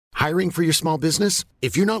Hiring for your small business?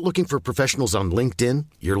 If you're not looking for professionals on LinkedIn,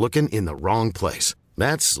 you're looking in the wrong place.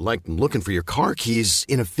 That's like looking for your car keys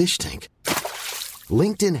in a fish tank.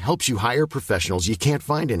 LinkedIn helps you hire professionals you can't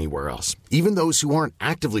find anywhere else, even those who aren't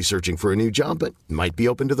actively searching for a new job but might be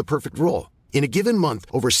open to the perfect role. In a given month,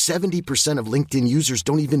 over 70% of LinkedIn users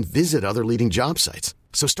don't even visit other leading job sites.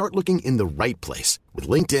 So start looking in the right place. With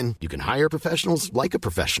LinkedIn, you can hire professionals like a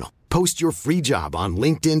professional. Post your free job on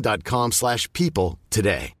linkedin.com/people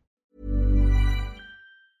today.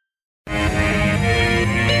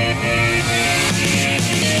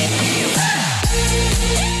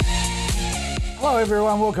 Hello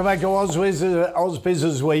everyone, welcome back to AusBiz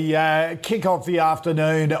as we kick off the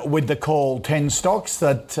afternoon with the call 10 stocks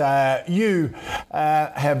that you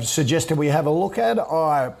have suggested we have a look at.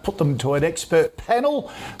 I put them to an expert panel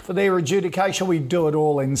for their adjudication. We do it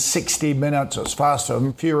all in 60 minutes. It's fast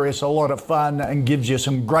and furious, a lot of fun, and gives you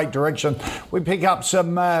some great direction. We pick up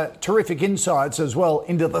some terrific insights as well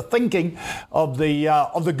into the thinking of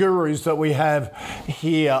the gurus that we have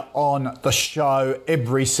here on the show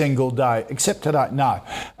every single day, except today. No.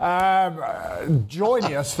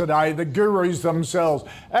 Joining us today, the gurus themselves.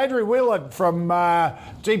 Andrew Willard from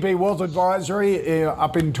GP Wealth Advisory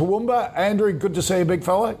up in Toowoomba. Andrew, good to see you, big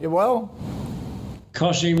fella. You well?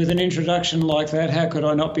 Koshy, with an introduction like that, how could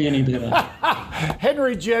I not be any better?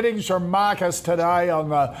 Henry Jennings from Marcus today on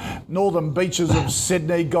the northern beaches of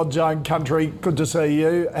Sydney, God's own country. Good to see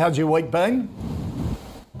you. How's your week been?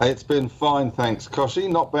 It's been fine, thanks, Koshy.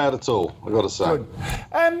 Not bad at all, I've got to say.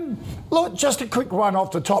 Good. Look, just a quick one off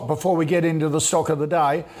the top before we get into the stock of the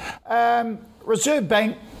day. Reserve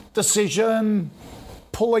Bank decision,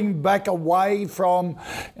 pulling back away from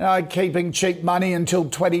keeping cheap money until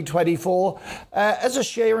 2024. As a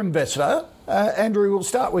share investor, Andrew, we'll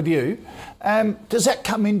start with you. Does that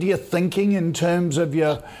come into your thinking in terms of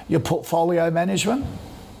your portfolio management?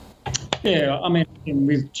 Yeah, I mean,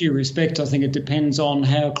 with due respect, I think it depends on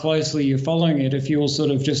how closely you're following it. If you're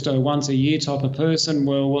sort of just a once-a-year type of person,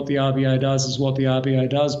 well, what the RBA does is what the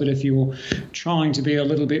RBA does. But if you're trying to be a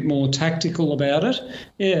little bit more tactical about it,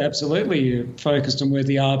 yeah, absolutely, you're focused on where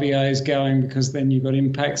the RBA is going, because then you've got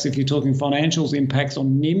impacts, if you're talking financials, impacts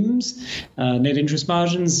on NIMs, net interest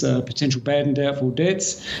margins, potential bad and doubtful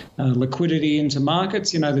debts, liquidity into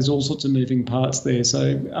markets. There's all sorts of moving parts there.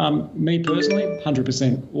 So me personally,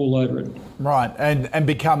 100% all over it. Right, and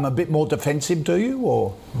become a bit more defensive, do you,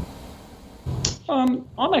 or? I'm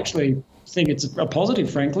actually think it's a positive,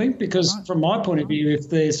 frankly, because from my point of view, if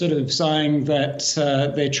they're sort of saying that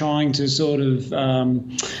they're trying to sort of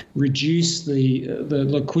reduce the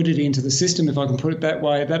liquidity into the system, if I can put it that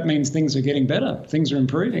way, that means things are getting better, things are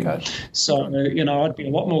improving. Okay. So, I'd be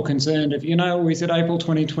a lot more concerned if, we said April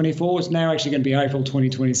 2024, it's now actually going to be April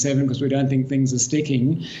 2027 because we don't think things are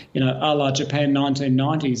sticking, a la Japan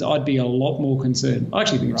 1990s, I'd be a lot more concerned. I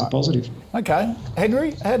actually think it's a positive. Okay.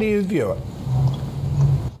 Henry, how do you view it?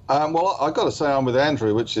 Well, I've got to say I'm with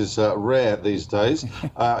Andrew, which is rare these days.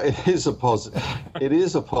 It is a positive. It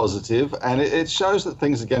is a positive, and it shows that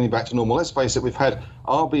things are getting back to normal. Let's face it, we've had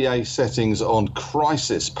RBA settings on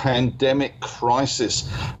pandemic crisis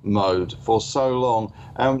mode for so long.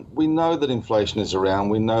 And we know that inflation is around.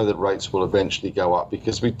 We know that rates will eventually go up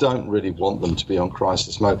because we don't really want them to be on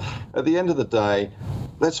crisis mode. At the end of the day,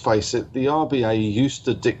 let's face it, the RBA used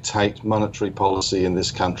to dictate monetary policy in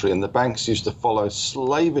this country, and the banks used to follow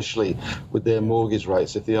slavishly with their mortgage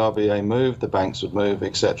rates. If the RBA moved, the banks would move,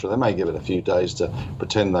 etc. They may give it a few days to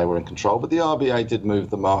pretend they were in control, but the RBA did move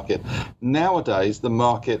the market. Nowadays, the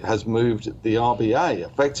market has moved the RBA.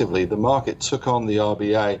 Effectively, the market took on the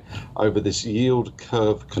RBA over this yield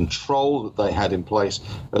curve control that they had in place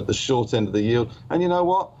at the short end of the yield. And you know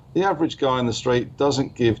what? The average guy in the street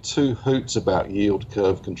doesn't give two hoots about yield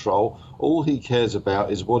curve control. All he cares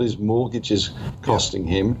about is what his mortgage is costing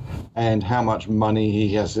him and how much money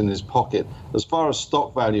he has in his pocket. As far as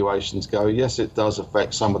stock valuations go, yes, it does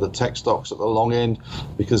affect some of the tech stocks at the long end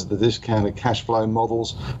because of the discounted cash flow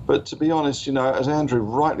models. But to be honest, as Andrew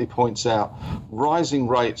rightly points out, rising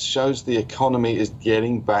rates shows the economy is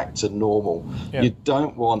getting back to normal. Yeah. You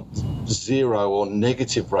don't want zero or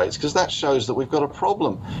negative rates because that shows that we've got a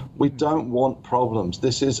problem. We don't want problems.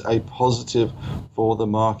 This is a positive for the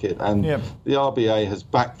market. And the RBA has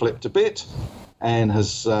backflipped a bit. and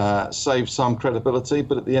has saved some credibility.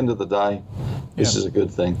 But at the end of the day, this is a good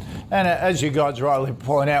thing. And as you guys rightly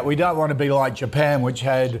point out, we don't want to be like Japan, which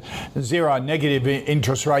had zero negative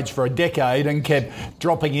interest rates for a decade and kept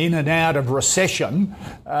dropping in and out of recession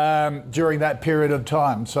during that period of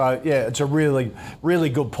time. So, yeah, it's a really, really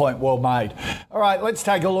good point, well made. All right, let's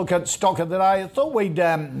take a look at stock of the day. I thought we'd,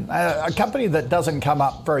 a company that doesn't come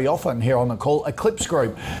up very often here on the call, Eclipse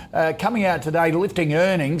Group, coming out today, lifting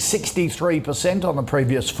earnings 63% on the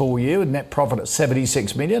previous full year, with net profit at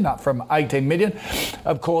 76 million, up from 18 million.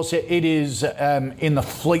 Of course, it is in the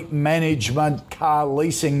fleet management car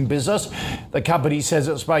leasing business. The company says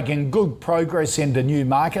it's making good progress into new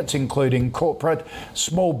markets, including corporate,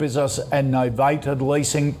 small business and novated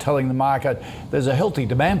leasing, telling the market there's a healthy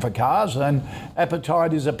demand for cars and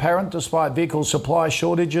appetite is apparent despite vehicle supply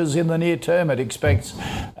shortages in the near term. It expects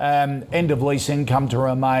end of lease income to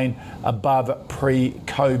remain above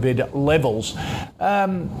pre-COVID levels.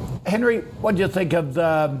 Henry, what do you think of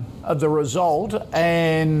the result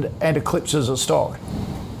and Eclipse as a stock?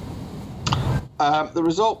 The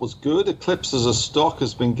result was good. Eclipse as a stock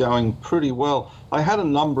has been going pretty well. I had a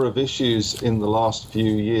number of issues in the last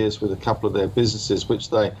few years with a couple of their businesses, which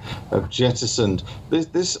they have jettisoned.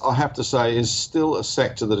 This, I have to say, is still a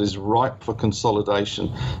sector that is ripe for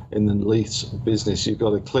consolidation in the lease business. You've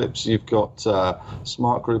got Eclipse, you've got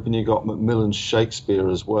Smart Group, and you've got Macmillan Shakespeare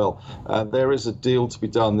as well. There is a deal to be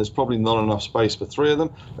done. There's probably not enough space for three of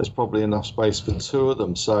them. There's probably enough space for two of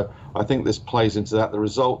them. So I think this plays into that. The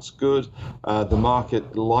result's good. The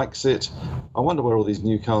market likes it. I wonder where all these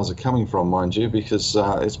new cars are coming from, mind you, because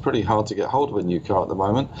it's pretty hard to get hold of a new car at the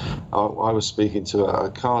moment. I was speaking to a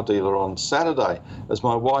car dealer on Saturday as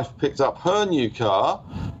my wife picked up her new car,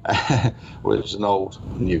 which is an old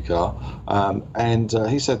new car, and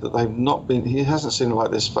he said that he hasn't seen it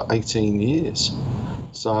like this for 18 years.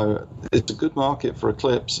 So it's a good market for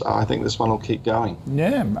Eclipse. I think this one will keep going.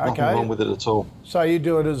 Yeah, okay. Nothing wrong with it at all. So you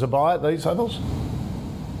do it as a buy at these levels?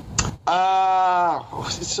 I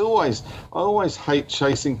always hate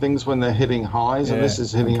chasing things when they're hitting highs, and this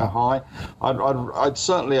is hitting a high. I'd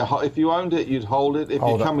certainly, if you owned it, you'd hold it. If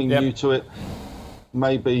you're coming new to it,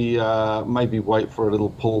 maybe wait for a little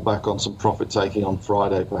pullback on some profit taking on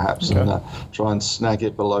Friday, perhaps, and try and snag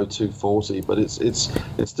it below 240. But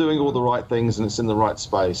it's doing all the right things and it's in the right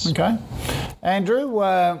space. Okay, Andrew,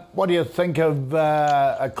 what do you think of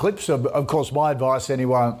Eclipse? Of course, my advice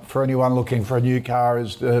for anyone looking for a new car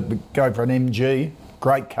is to go for an MG.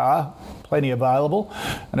 Great car, plenty available,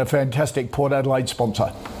 and a fantastic Port Adelaide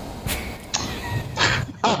sponsor.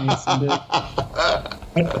 Yes, indeed.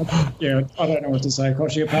 I don't know what to say,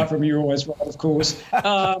 Koshi, apart from you're always right, of course. Look,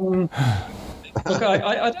 I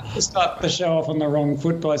don't want to start the show off on the wrong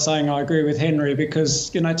foot by saying I agree with Henry because,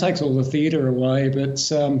 it takes all the theatre away,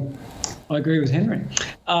 but I agree with Henry.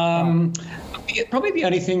 Probably the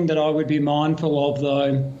only thing that I would be mindful of,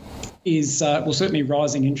 though, is, certainly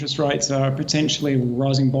rising interest rates are potentially,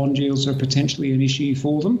 rising bond yields are potentially an issue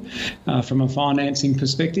for them from a financing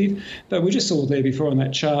perspective. But we just saw there before on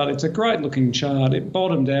that chart, it's a great looking chart. It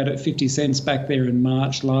bottomed out at 50 cents back there in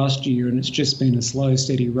March last year, and it's just been a slow,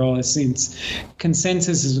 steady rise since.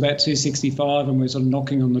 Consensus is about 265, and we're sort of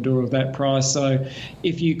knocking on the door of that price. So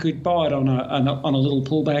if you could buy it on a little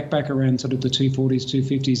pullback back around sort of the 240s,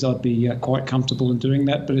 250s, I'd be quite comfortable in doing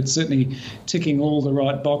that. But it's certainly ticking all the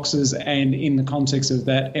right boxes. And in the context of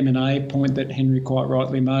that M&A point that Henry quite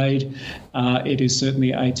rightly made, it is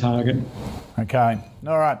certainly a target. Okay.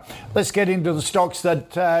 All right. Let's get into the stocks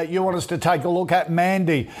that you want us to take a look at.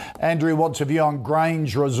 Mandy, Andrew wants a view on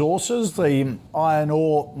Grange Resources, the iron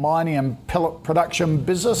ore mining and pellet production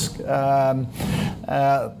business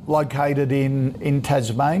located in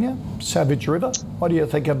Tasmania, Savage River. What do you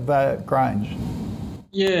think of Grange?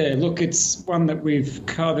 Yeah, look, it's one that we've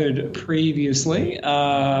covered previously,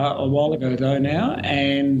 a while ago though now,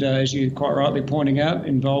 and as you're quite rightly pointing out,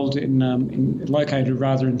 located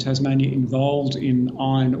in Tasmania, involved in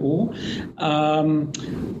iron ore.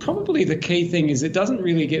 Probably the key thing is it doesn't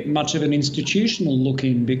really get much of an institutional look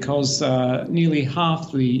in because nearly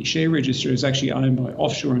half the share register is actually owned by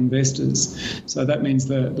offshore investors. So that means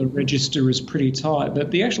the register is pretty tight,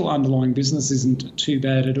 but the actual underlying business isn't too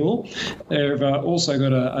bad at all. They've also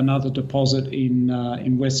got another deposit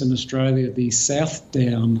in Western Australia, the South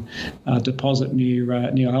Down deposit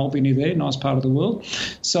near Albany there, nice part of the world.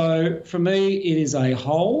 So for me, it is a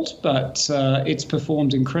hold, but it's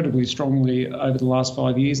performed incredibly strongly over the last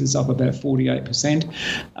 5 years. It's up about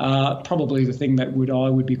 48%. Probably the thing that I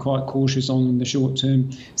would be quite cautious on in the short term,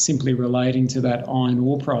 simply relating to that iron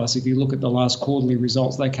ore price. If you look at the last quarterly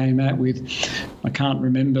results they came out with, I can't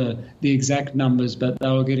remember the exact numbers, but they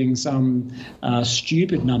were getting some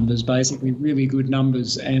stupid numbers, basically really good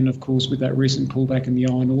numbers. And of course, with that recent pullback in the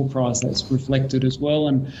iron ore price, that's reflected as well.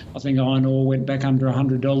 And I think iron ore went back under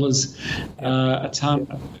 $100 a tonne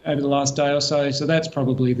over the last day or so. So that's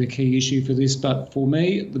probably the key issue for this. But for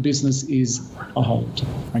me, the business is a hold.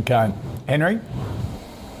 Okay. Henry?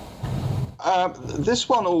 This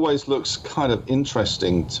one always looks kind of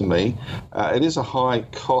interesting to me. It is a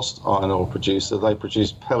high-cost iron ore producer. They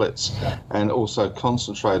produce pellets and also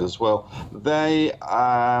concentrate as well. They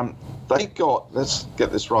got, let's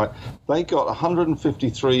get this right, they got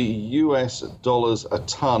 $153 a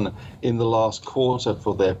tonne in the last quarter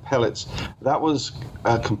for their pellets. That was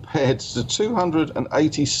compared to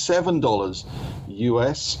 $287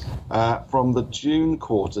 US from the June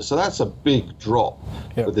quarter. So that's a big drop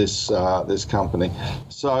for this company.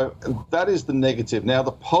 So that is the negative. Now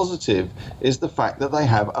the positive is the fact that they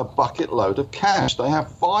have a bucket load of cash. They have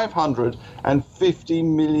 $550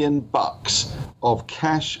 million of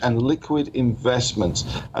cash and liquid investments,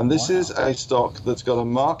 and this is a stock that's got a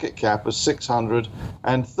market cap of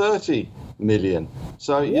 630 million.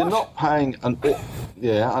 So you're not paying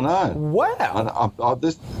yeah, I know. Wow.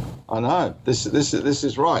 I know. This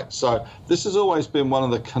is right. So this has always been one of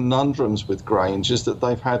the conundrums with Grange, is that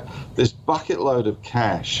they've had this bucket load of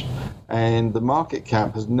cash and the market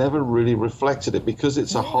cap has never really reflected it because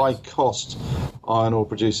it's a high cost iron ore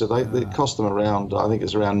producer. It cost them around, I think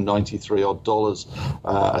it's around $93 odd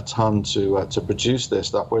a tonne to produce their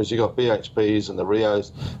stuff, whereas you've got BHPs and the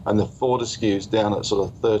Rios and the Fortescues down at sort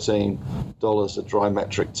of $13 a dry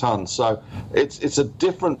metric tonne. So it's a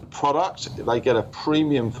different product. They get a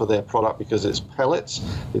premium for their product because it's pellets.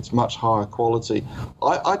 It's much higher quality.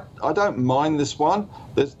 I don't mind this one.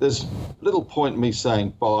 There's little point me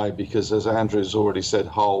saying buy because, as Andrew's already said,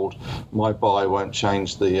 hold. My buy won't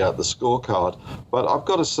change the scorecard. But I've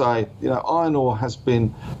got to say, iron ore has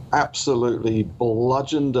been absolutely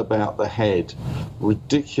bludgeoned about the head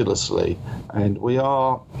ridiculously, and we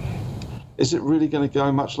are. Is it really going to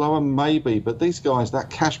go much lower? Maybe, but these guys, that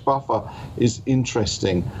cash buffer is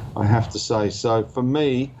interesting, I have to say. So for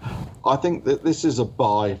me, I think that this is a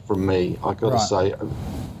buy from me. I got to say,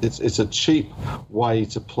 it's a cheap way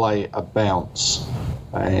to play a bounce,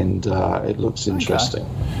 and it looks interesting.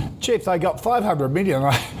 Gee, if they got 500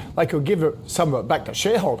 million, they could give some of it back to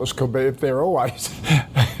shareholders, could be, if they're always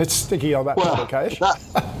it's sticky on that sort of cash.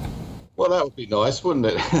 Well, that would be nice, wouldn't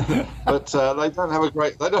it? But they don't have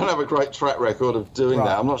a great track record of doing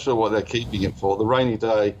that. I'm not sure what they're keeping it for. The rainy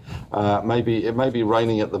day, it may be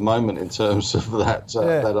raining at the moment in terms of that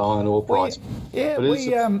iron ore price.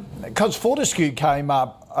 Because Fortescue came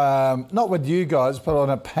up, not with you guys, but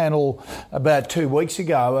on a panel about 2 weeks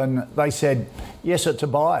ago, and they said, yes, it's a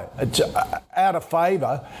buy. It's out of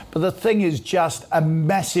favour, but the thing is just a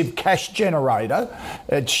massive cash generator.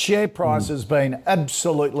 Its share price has been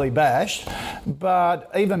absolutely bashed, but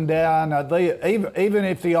even down, even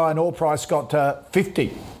if the iron ore price got to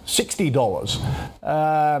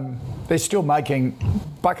 $60, they're still making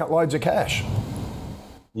bucket loads of cash.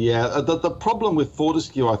 Yeah, the problem with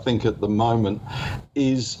Fortescue, I think, at the moment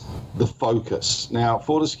is the focus. Now,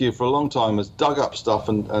 Fortescue for a long time has dug up stuff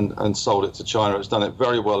and sold it to China. It's done it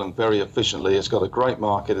very well and very efficiently. It's got a great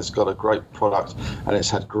market, it's got a great product, and it's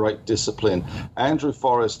had great discipline. Andrew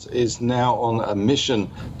Forrest is now on a mission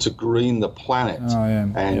to green the planet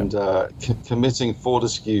committing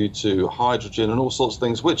Fortescue to hydrogen and all sorts of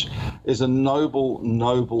things, which is a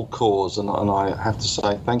noble cause. And I have to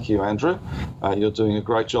say thank you, Andrew. You're doing a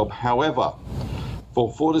great job. However,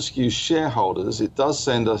 for Fortescue shareholders, it does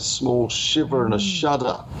send a small shiver and a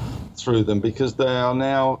shudder through them because they are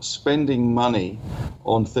now spending money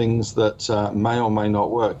on things that may or may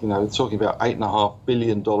not work. They're talking about $8.5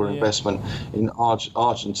 billion investment in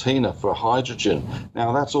Argentina for hydrogen.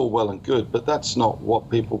 Now, that's all well and good, but that's not what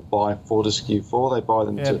people buy Fortescue for. They buy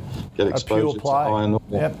them to get exposure to iron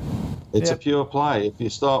ore. It's a pure play. If you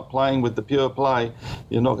start playing with the pure play,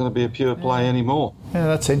 you're not going to be a pure play anymore. Yeah,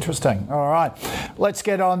 that's interesting. All right. Let's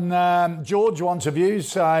get on. George wants a view,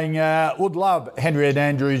 saying, would love Henry and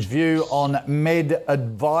Andrew's view on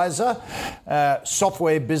MedAdvisor,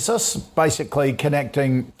 software business, basically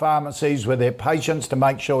connecting pharmacies with their patients to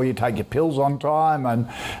make sure you take your pills on time and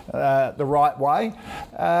the right way.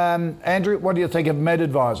 Andrew, what do you think of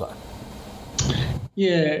MedAdvisor?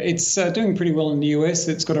 Yeah, it's doing pretty well in the US.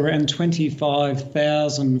 It's got around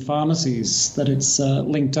 25,000 pharmacies that it's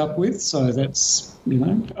linked up with. So that's,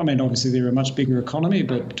 obviously they're a much bigger economy,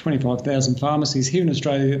 but 25,000 pharmacies. Here in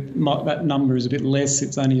Australia, that number is a bit less.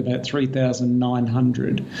 It's only about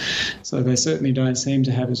 3,900. So they certainly don't seem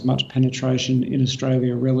to have as much penetration in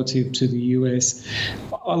Australia relative to the US.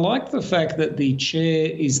 I like the fact that the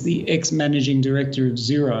chair is the ex-managing director of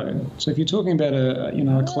Xero. So if you're talking about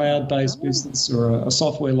a cloud-based business or a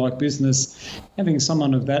software-like business, having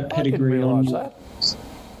someone of that pedigree on that.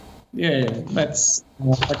 Yeah, that's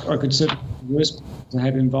I could certainly be worse to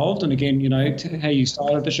have involved. And again, how you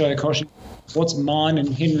started the show, Koshi, what's mine and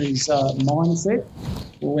Henry's mindset?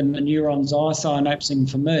 Well, when the neurons are synapsing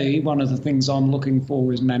for me, one of the things I'm looking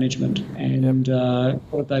for is management and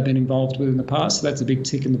what have they been involved with in the past. So that's a big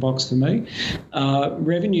tick in the box for me.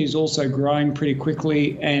 Revenue's also growing pretty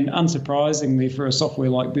quickly, and unsurprisingly for a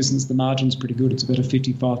software-like business, the margin's pretty good. It's about a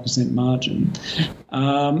 55% margin.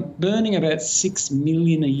 Burning about $6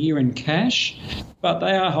 million a year in cash, but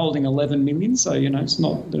they are holding 11 million, so they're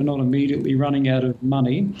not immediately running out of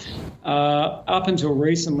money. Up until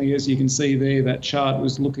recently, as you can see there, that chart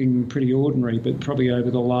was looking pretty ordinary, but probably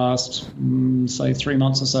over the last, say, 3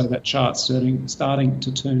 months or so, that chart's starting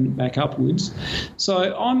to turn back upwards.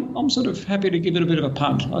 So I'm sort of happy to give it a bit of a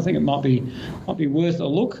punt. I think it might be worth a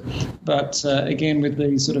look, but again, with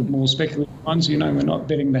these sort of more speculative ones, we're not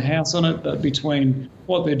betting the house on it, but between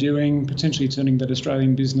what they're doing, potentially turning that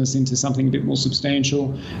Australian business into something a bit more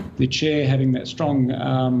substantial, the chair having that strong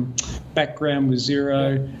background with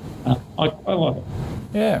Xero, I like it.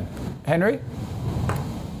 Yeah. Henry?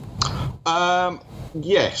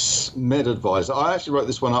 Yes, MedAdvisor. I actually wrote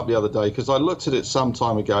this one up the other day because I looked at it some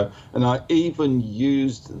time ago, and I even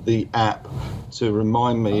used the app to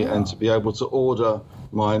remind me and to be able to order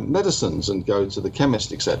my medicines and go to the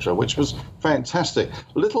chemist, etc., which was fantastic.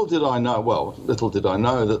 Little did I know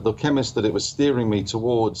that the chemist that it was steering me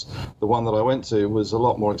towards, the one that I went to, was a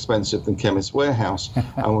lot more expensive than Chemist Warehouse.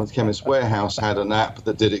 And with Chemist Warehouse had an app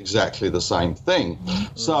that did exactly the same thing.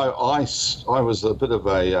 So I was a bit of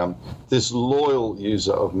a disloyal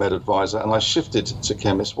user of MedAdvisor, and I shifted to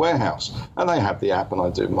Chemist Warehouse. And they have the app, and I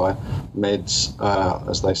do my meds,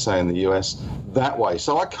 as they say in the US, that way.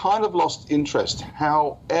 So I kind of lost interest.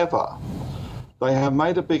 However, they have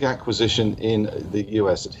made a big acquisition in the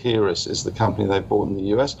US. Adheris is the company they bought in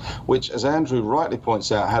the US, which, as Andrew rightly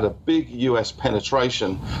points out, had a big US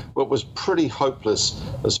penetration, but was pretty hopeless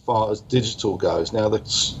as far as digital goes. Now,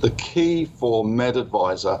 the key for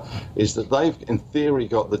MedAdvisor is that they've, in theory,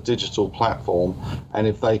 got the digital platform, and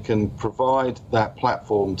if they can provide that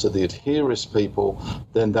platform to the Adheris people,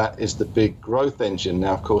 then that is the big growth engine.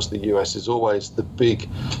 Now, of course, the US is always the big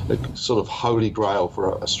sort of holy grail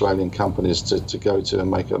for Australian companies to go to and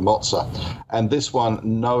make a mozza, and this one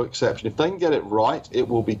no exception. If they can get it right, it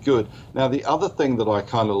will be good. Now, the other thing that I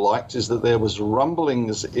kind of liked is that there was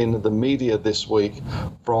rumblings in the media this week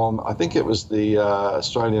from, I think it was the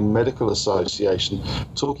Australian Medical Association,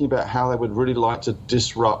 talking about how they would really like to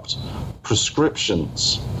disrupt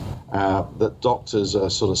prescriptions. That doctors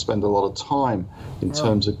sort of spend a lot of time in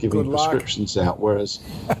terms of giving prescriptions out, whereas,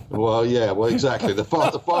 exactly.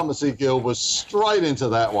 The Pharmacy Guild was straight into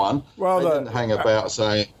that one. Well, they didn't hang about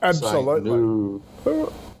saying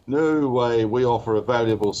no way, we offer a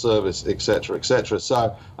valuable service, etc., etc.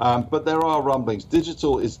 So, but there are rumblings.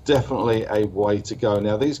 Digital is definitely a way to go.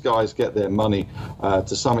 Now, these guys get their money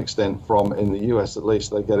to some extent from, in the US at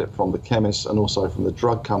least, they get it from the chemists and also from the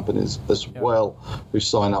drug companies as well, who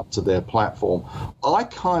sign up to their platform. I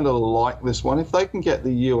kind of like this one. If they can get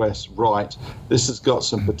the US right, this has got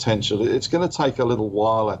some potential. It's going to take a little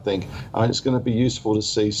while, I think. It's going to be useful to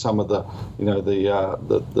see some of the,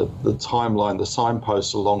 the timeline, the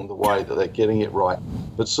signposts along the way that they're getting it right.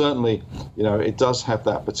 But certainly, it does have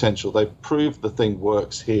that potential. They've proved the thing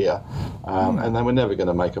works here, and they were never going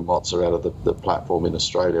to make a mozza out of the platform in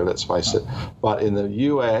Australia, let's face it. But in the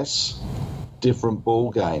US, different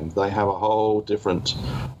ball game. They have a whole different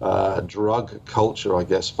drug culture, I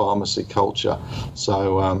guess, pharmacy culture.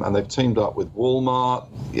 So, and they've teamed up with Walmart.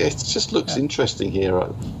 Yeah, it just looks interesting here.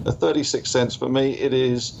 At 36 cents for me, it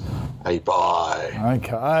is a buy.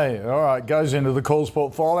 Okay, all right, goes into the calls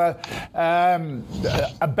portfolio.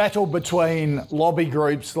 A battle between lobby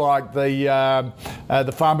groups like the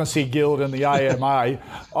Pharmacy Guild and the AMA.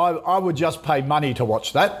 I would just pay money to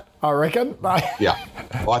watch that, I reckon. Yeah,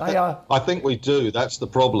 I think we do. That's the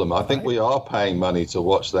problem. I think we are paying money to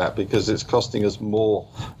watch that because it's costing us more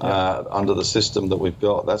under the system that we've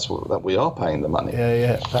got. That we are paying the money.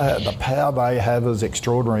 Yeah. The power they have is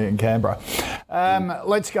extraordinary in Canberra.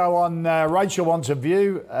 Let's go on. Rachel wants a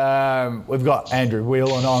view. We've got Andrew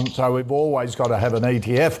Whelan on, so we've always got to have an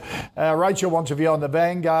ETF. Rachel wants a view on the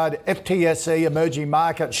Vanguard FTSE Emerging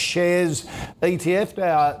Market Shares ETF.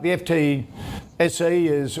 Now, the FTSE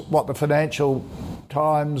is the Financial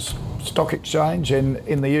Times Stock Exchange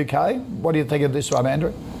in the UK. What do you think of this one,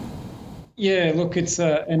 Andrew? Yeah, look, it's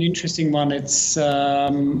an interesting one. It's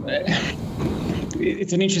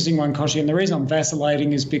an interesting one, Koshi, and the reason I'm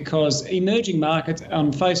vacillating is because emerging markets,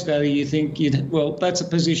 on face value, you think, that's a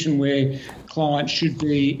position where clients should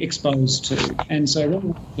be exposed to. And so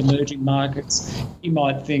when emerging markets, you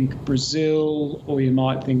might think Brazil, or you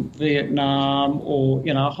might think Vietnam, or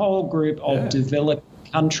a whole group of developed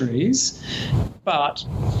countries, but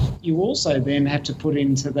you also then have to put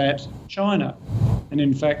into that China. And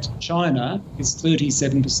in fact, China is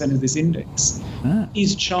 37% of this index.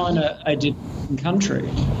 Is China a developing country?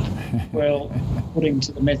 Well, according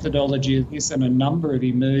to the methodology of this and a number of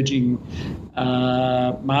emerging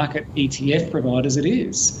market ETF providers, it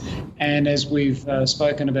is. And as we've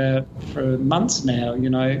spoken about for months now,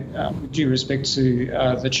 with due respect to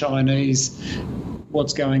the Chinese,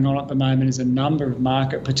 what's going on at the moment is a number of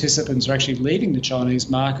market participants are actually leaving the Chinese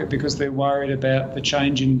market because they're worried about the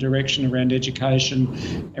change in direction around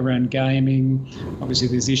education, around gaming. Obviously,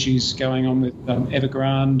 there's issues going on with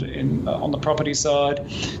Evergrande on the property side.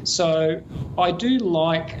 So I do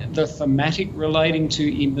like the thematic relating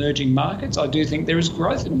to emerging markets. I do think there is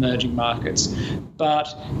growth in emerging markets. But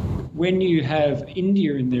when you have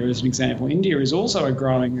India in there as an example, India is also a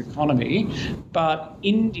growing economy, but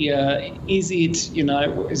India, is it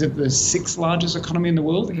the sixth largest economy in the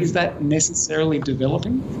world? Is that necessarily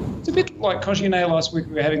developing? It's a bit like Koshi and I last week,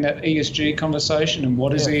 we were having that ESG conversation, and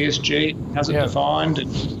what is ESG? How's it defined?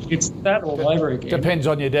 And it's that all over again. Depends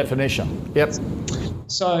on your definition. Yep.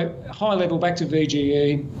 So high level, back to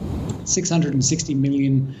VGE, 660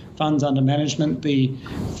 million funds under management. The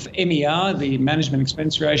MER, the management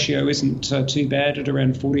expense ratio, isn't too bad at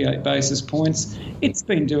around 48 basis points. It's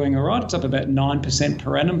been doing all right. It's up about 9%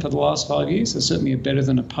 per annum for the last 5 years, so certainly better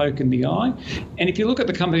than a poke in the eye. And if you look at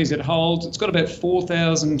the companies it holds, it's got about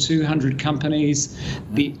 4,200 companies.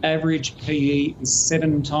 The average PE is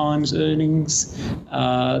 7 times earnings.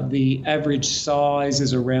 The average size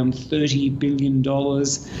is around $30 billion.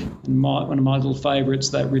 And one of my little favourites,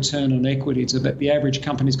 that return on equity, it's about, the average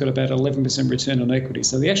company's got about 11% return on equity.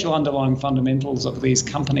 So the actual underlying fundamentals of these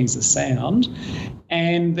companies are sound,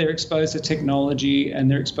 and they're exposed to technology, and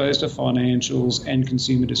they're exposed to financials and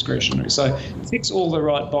consumer discretionary. So it ticks all the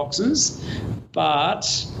right boxes, but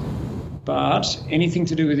anything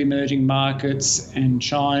to do with emerging markets and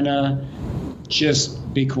China,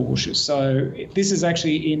 just be cautious. So this is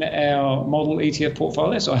actually in our model ETF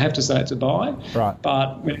portfolio, so I have to say it's a buy. Right.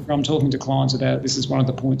 But whenever I'm talking to clients about it, this is one of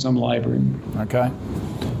the points I'm labouring. Okay.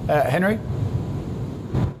 Henry?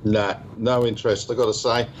 Nah, no interest, I've got to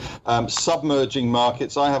say. Submerging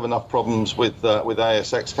markets, I have enough problems with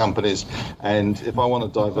ASX companies, and if I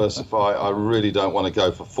want to diversify, I really don't want to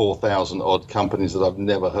go for 4,000 odd companies that I've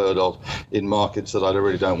never heard of in markets that I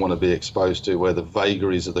really don't want to be exposed to, where the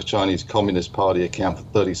vagaries of the Chinese Communist Party account for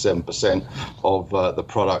 37% of the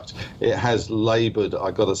product. It has laboured,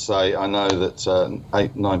 I've got to say. I know that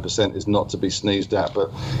 8-9% is not to be sneezed at,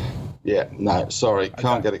 but yeah, no, sorry,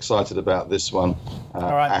 can't get excited about this one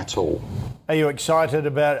at all. Are you excited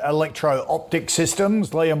about electro-optic systems?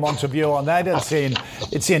 Liam wants a view on that. It's in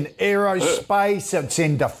aerospace, it's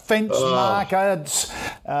in defence markets.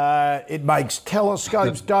 It makes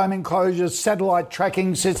telescopes, dome enclosures, satellite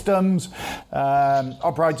tracking systems.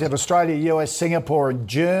 Operates in Australia, US, Singapore and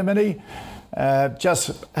Germany.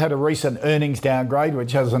 Just had a recent earnings downgrade,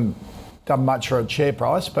 which hasn't done much for its share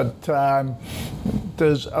price, but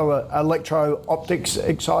does electro-optics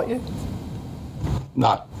excite you?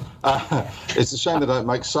 No. It's a shame they don't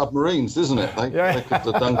make submarines, isn't it? They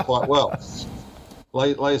could have done quite well.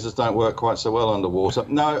 Lasers don't work quite so well underwater.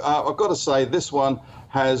 No, I've got to say this one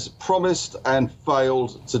has promised and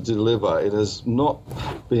failed to deliver. It has not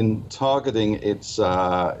been targeting its,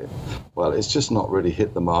 it's just not really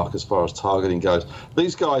hit the mark as far as targeting goes.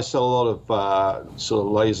 These guys sell a lot of sort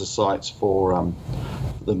of laser sights for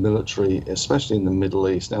the military, especially in the Middle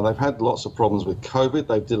East. Now, they've had lots of problems with COVID.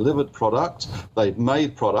 They've delivered product. They've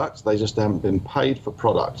made product. They just haven't been paid for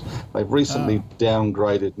product. They've recently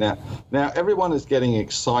downgraded. Now, everyone is getting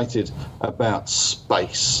excited about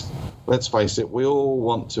space. Let's face it, we all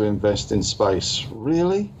want to invest in space.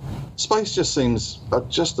 Really? Space just seems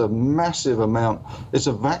just a massive amount. It's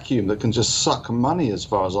a vacuum that can just suck money as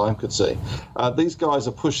far as I could see. These guys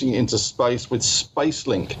are pushing it into space with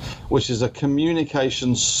SpaceLink, which is a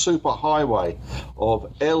communications superhighway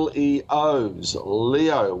of LEOs,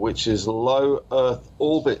 LEO, which is low Earth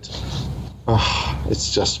orbit.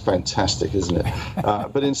 It's just fantastic, isn't it?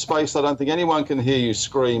 But in space, I don't think anyone can hear you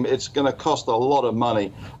scream. It's going to cost a lot of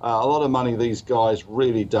money. A lot of money these guys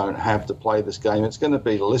really don't have to play this game. It's going to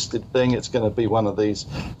be a listed thing. It's going to be one of these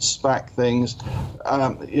SPAC things.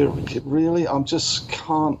 Really, I just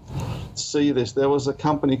can't see this. There was a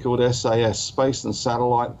company called SAS, Space and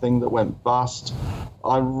Satellite thing, that went bust.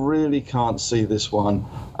 I really can't see this one.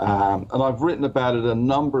 And I've written about it a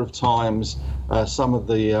number of times, some of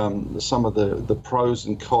the pros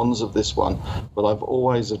and cons of this one, but I've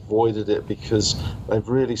always avoided it because they've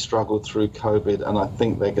really struggled through COVID, and I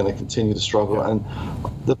think they're going to continue to struggle. And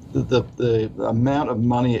the amount of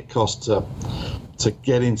money it costs to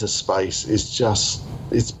get into space is just,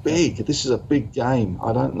 it's big. This is a big game.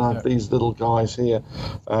 I don't know if these little guys here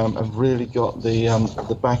have really got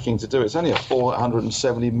the backing to do it. It's only a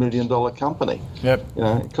 $470 million company. Yep. You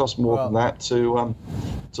know, it costs more than that to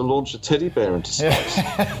launch a teddy bear into space.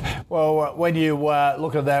 Well, when you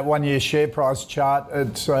look at that 1 year share price chart,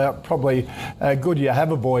 it's probably good you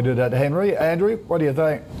have avoided it, Henry. Andrew, what do you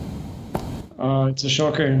think? It's a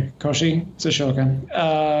shocker, Koshi. It's a shocker.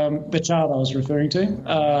 The chart I was referring to,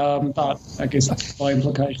 but I guess by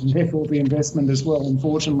implication, therefore the investment as well,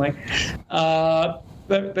 unfortunately.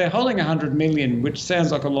 They're holding 100 million, which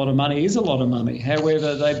sounds like a lot of money, is a lot of money.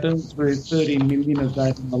 However, they burned through 30 million of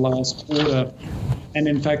that in the last quarter. And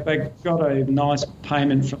in fact, they got a nice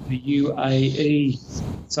payment from the UAE.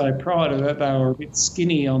 So prior to that, they were a bit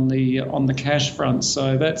skinny on the cash front.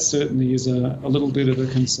 So that certainly is a little bit of a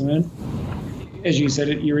concern. As you said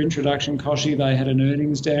at your introduction, Koshi, they had an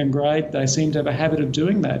earnings downgrade. They seem to have a habit of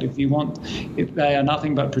doing that. If they are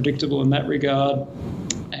nothing but predictable in that regard.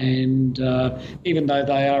 And even though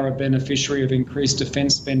they are a beneficiary of increased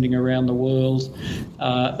defence spending around the world,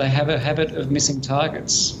 they have a habit of missing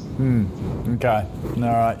targets. Okay. All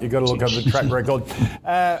right. You've got to look at the track record.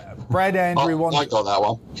 Brad, Andrew wants... I got that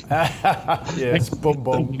one. Yes, boom,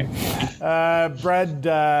 boom. Brad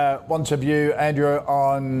wants a view, Andrew,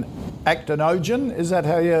 on Actinogen. Is that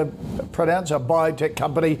how you pronounce a biotech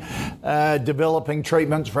company developing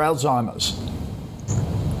treatments for Alzheimer's?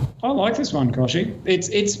 I like this one, Koshi.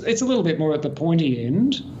 It's a little bit more at the pointy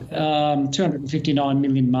end. 259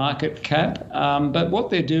 million market cap, but what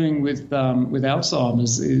they're doing with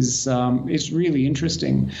Alzheimer's is really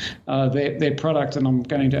interesting. Their product, and I'm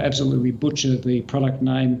going to absolutely butcher the product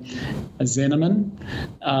name, Xenamin.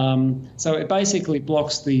 So it basically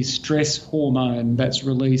blocks the stress hormone that's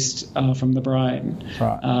released from the brain.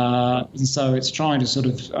 Right. And so it's trying to sort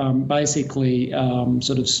of basically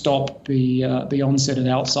sort of stop the onset of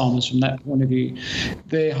Alzheimer's from that point of view.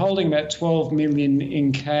 They're holding about 12 million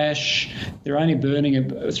in cash. They're only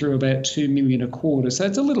burning through about 2 million a quarter. So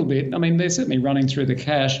it's a little bit, I mean, they're certainly running through the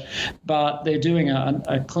cash, but they're doing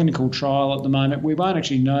a clinical trial at the moment. We won't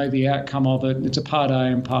actually know the outcome of it. It's a part A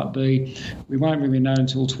and part B. We won't really know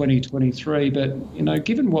until 2023. But, you know,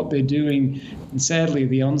 given what they're doing, and sadly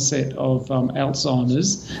the onset of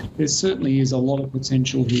Alzheimer's, there certainly is a lot of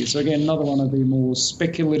potential here. So again, another one of the more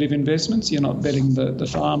speculative investments. You're not betting the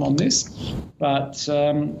farm on this, but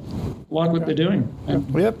like what they're doing.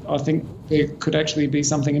 And I think there could actually be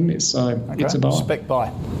something in this, so it's a buy. Spec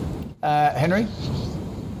buy. Henry?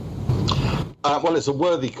 Well, it's a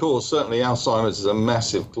worthy cause. Certainly Alzheimer's is a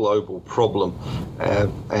massive global problem,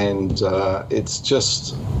 and it's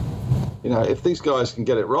just, you know, if these guys can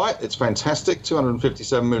get it right, it's fantastic.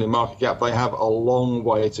 257 million market cap. They have a long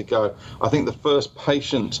way to go. I think the first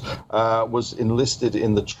patient was enlisted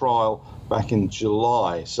in the trial back in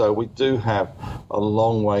July. So we do have a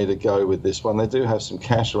long way to go with this one. They do have some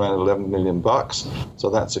cash, around $11 million, so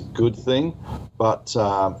that's a good thing. But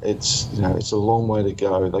it's a long way to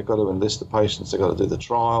go. They've got to enlist the patients. They've got to do the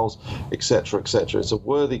trials, etc., etc. It's a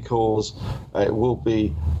worthy cause. It will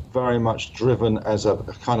be very much driven as a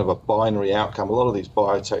kind of a binary outcome. A lot of these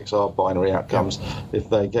biotechs are binary outcomes. If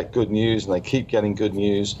they get good news and they keep getting good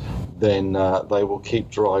news, then they will keep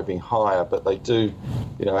driving higher. But they do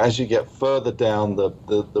as you get further down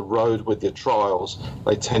the road with your trials,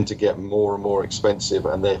 they tend to get more and more expensive,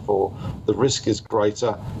 and therefore the risk is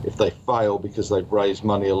greater if they fail because they've raised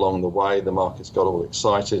money along the way. The market's got all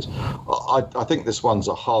excited. I think this one's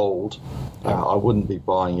a hold. I wouldn't be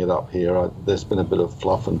buying it up here. There's been a bit of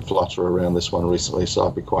fluff and flutter around this one recently, so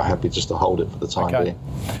I'd be quite happy just to hold it for the time being.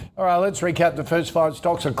 All right, let's recap the first 5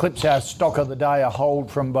 stocks. Eclipse, our stock of the day, a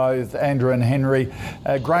hold from both Andrew and Henry.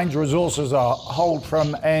 Grange Resources, a hold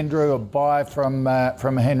from Andrew, a buy from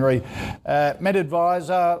Henry.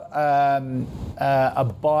 MedAdvisor, a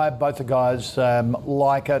buy. Both the guys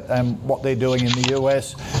like it and what they're doing in the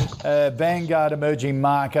US. Vanguard Emerging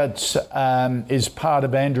Markets is part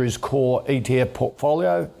of Andrew's core ETF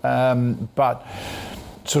portfolio, but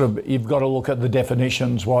sort of you've got to look at the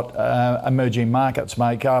definitions, what emerging markets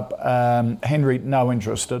make up. Henry, no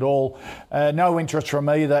interest at all. No interest from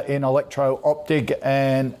either in Electro-Optic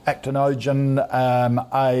and Actinogen,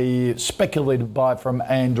 a speculative buy from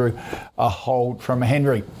Andrew, a hold from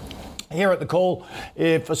Henry. Here at the call,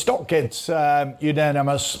 if a stock gets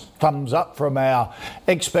unanimous thumbs up from our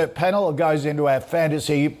expert panel, it goes into our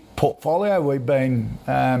fantasy portfolio. We've been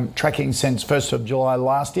tracking since 1st of July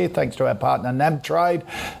last year, thanks to our partner NAB Trade,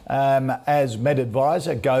 as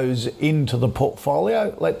MedAdvisor goes into the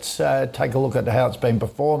portfolio. Let's take a look at how it's been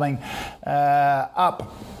performing.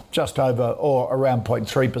 Up just over or around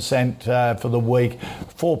 0.3% for the week,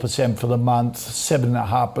 4% for the month,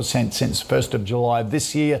 7.5% since 1st of July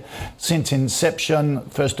this year. Since inception,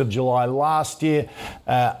 1st of July last year,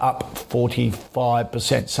 up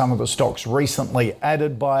 45%. Some of the stocks recently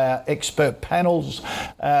added by our expert panels.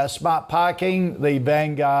 Smart Parking, the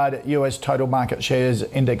Vanguard US Total Market Shares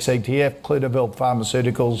Index ETF, Cluderville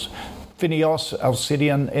Pharmaceuticals, Fineos,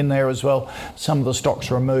 Alcidion in there as well. Some of the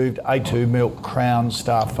stocks removed, A2 Milk, Crown,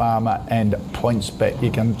 Star Pharma and PointsBet.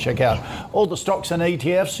 You can check out all the stocks and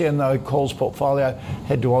ETFs in the calls portfolio.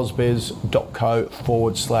 Head to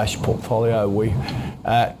ausbiz.co/portfolio. We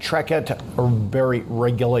track it very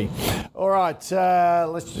regularly. All right,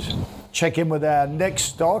 let's just check in with our next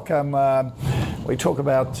stock. We talk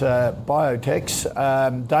about biotechs.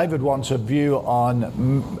 David wants a view on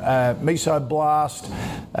Mesoblast.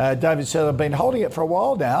 David said, I've been holding it for a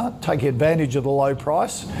while now, taking advantage of the low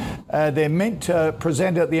price. They're meant to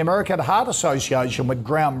present at the American Heart Association with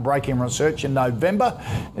groundbreaking research in November.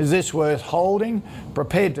 Is this worth holding?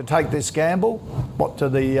 Prepared to take this gamble? What do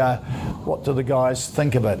the guys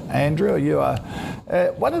think of it? Andrew, are you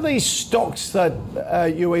one of these stocks that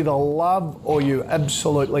you either love or you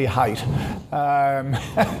absolutely hate?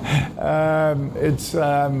 It's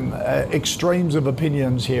extremes of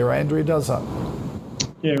opinions here, Andrew, does it?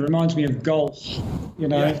 Yeah, it reminds me of golf.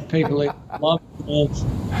 People either love golf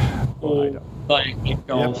or they hate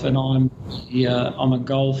golf, and I'm a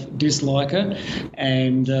golf disliker,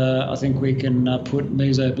 and I think we can put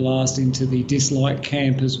Mesoblast into the dislike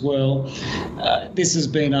camp as well. This has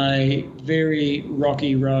been a very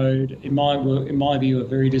rocky road, in my view, a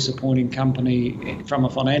very disappointing company from a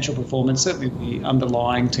financial performance. Certainly the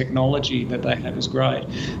underlying technology that they have is great.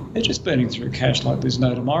 They're just burning through cash like there's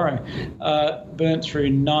no tomorrow. Burnt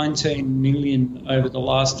through 19 million over the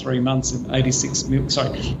last 3 months and 86 million.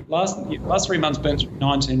 Sorry, last 3 months burnt through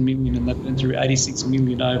 19 million, and they've burnt through 86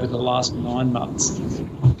 million over the last 9 months.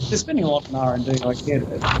 They're spending a lot on R&D, I get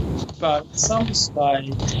it, but some say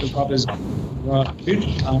the rubber's right good.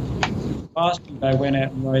 Last year they went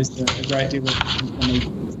out and raised a great deal of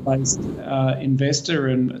company-based investor,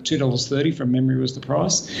 and $2.30 from memory was the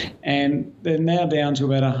price, and they're now down to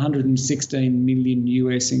about 116 million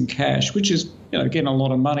US in cash, which is again a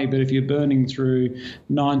lot of money, but if you're burning through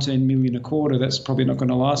 19 million a quarter, that's probably not going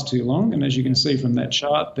to last too long. And as you can see from that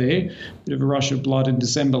chart there, a bit of a rush of blood in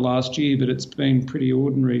December last year, but it's been pretty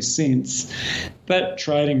ordinary since. That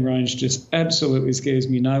trading range just absolutely scares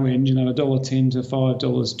me no end, $1.10 to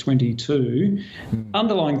 $5.22.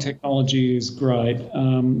 Underlying technology is great,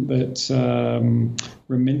 but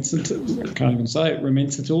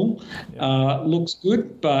Remensitol looks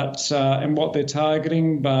good, but and what they're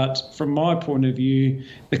targeting, but from my point of view,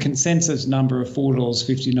 the consensus number of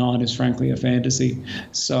 $4.59 is frankly a fantasy,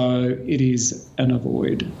 so it is an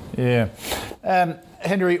avoid. Yeah.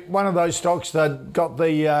 Henry, one of those stocks that got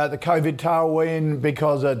the COVID tailwind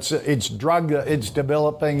because it's drug it's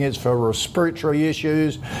developing, it's for respiratory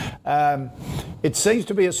issues. It seems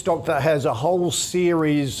to be a stock that has a whole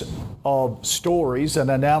series of stories and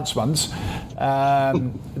announcements.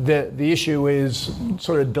 The issue is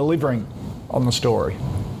sort of delivering on the story.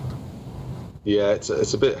 Yeah,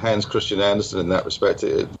 it's a bit Hans Christian Andersen in that respect.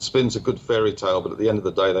 It spins a good fairy tale, but at the end of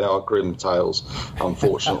the day, they are grim tales,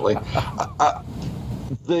 unfortunately.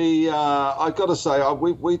 I got to say,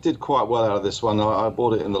 we did quite well out of this one. I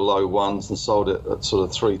bought it in the low ones and sold it at sort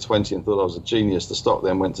of 320 and thought I was a genius. The stock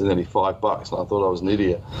then went to nearly $5, and I thought I was an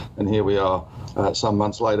idiot. And here we are, some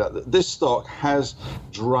months later. This stock has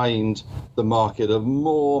drained the market of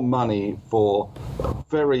more money for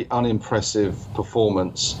very unimpressive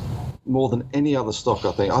performance, more than any other stock,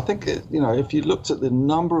 I think. I think, if you looked at the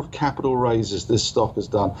number of capital raises this stock has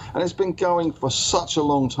done, and it's been going for such a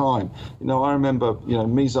long time. I remember,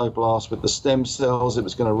 Mesoblast with the stem cells, it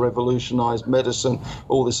was going to revolutionize medicine,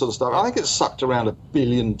 all this sort of stuff. I think it's sucked around $1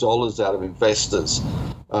 billion out of investors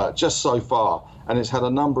just so far. And it's had a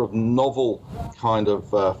number of novel kind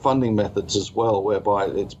of funding methods as well, whereby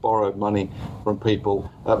it's borrowed money from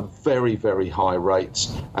people at very, very high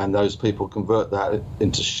rates. And those people convert that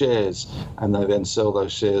into shares, and they then sell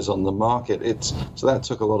those shares on the market. So that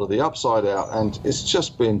took a lot of the upside out. And it's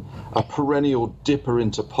just been a perennial dipper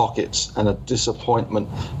into pockets and a disappointment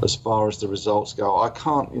as far as the results go. I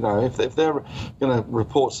can't, if they're going to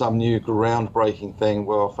report some new groundbreaking thing,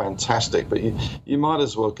 well, fantastic. But you might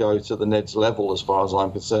as well go to the Ned's level as far as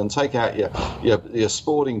I'm concerned. Take out your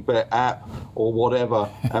Sporting Bet app or whatever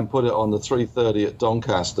and put it on the 330 at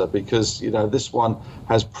Doncaster, because this one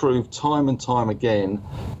has proved time and time again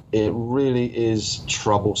it really is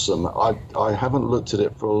troublesome. I haven't looked at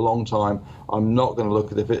it for a long time. I'm not going to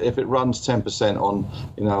look at it. If it runs 10% on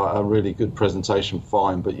a really good presentation,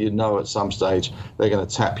 fine, but at some stage they're going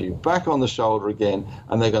to tap you back on the shoulder again,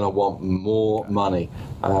 and they're going to want more money.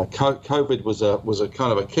 COVID was a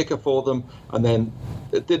kind of a kicker for them, and then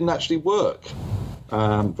it didn't actually work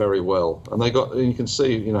very well, and you can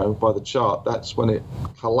see by the chart, that's when it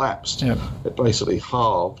collapsed. Yep. It basically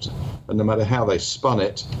halved, and no matter how they spun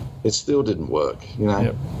it, it still didn't work.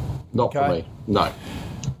 Yep. Not for me. No.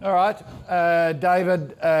 All right,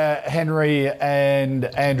 David, Henry, and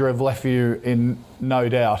Andrew have left you in no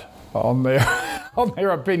doubt on their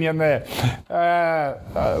opinion there.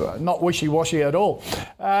 Not wishy-washy at all,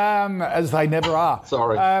 as they never are.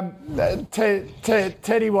 Sorry.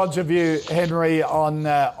 Teddy, what's your view, Henry, on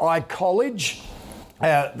iCollege?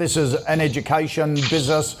 This is an education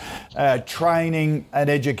business, training and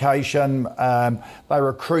education. They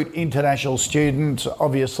recruit international students.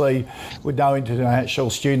 Obviously, with no international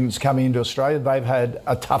students coming into Australia, they've had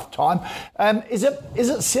a tough time. Is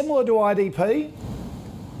it similar to IDP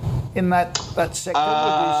in that sector?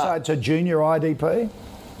 Would you say it's a junior IDP?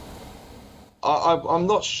 I'm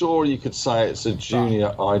not sure you could say it's a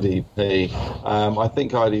junior IDP. I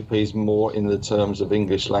think IDP is more in the terms of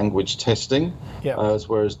English language testing,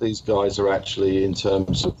 whereas these guys are actually in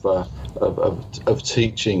terms of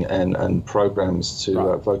teaching and programs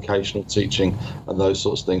to vocational teaching and those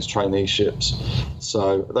sorts of things, traineeships.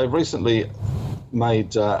 So they've recently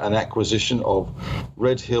made an acquisition of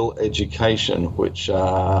Red Hill Education, which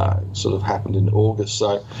sort of happened in August.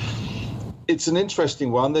 So it's an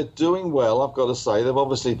interesting one. They're doing well, I've got to say. They've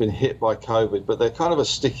obviously been hit by COVID, but they're kind of a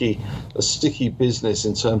sticky business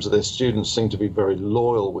in terms of their students seem to be very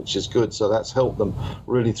loyal, which is good. So that's helped them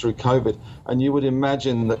really through COVID. And you would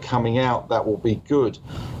imagine that coming out, that will be good.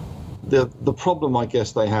 The problem, I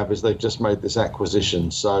guess, they have is they've just made this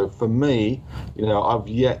acquisition. So for me,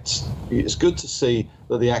 it's good to see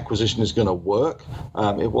that the acquisition is going to work.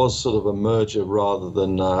 It was sort of a merger rather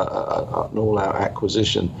than an all-out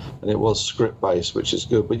acquisition, and it was script-based, which is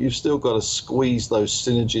good. But you've still got to squeeze those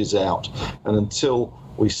synergies out, and until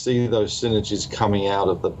we see those synergies coming out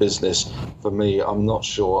of the business, for me, I'm not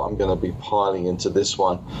sure I'm going to be piling into this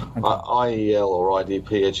one. Okay. IEL or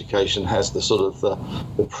IDP Education has the sort of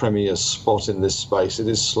the premier spot in this space. It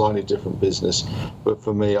is slightly different business, but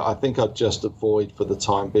for me, I think I'd just avoid for the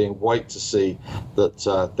time being. Wait to see that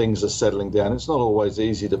things are settling down. It's not always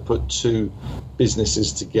easy to put two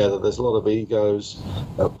businesses together. There's a lot of egos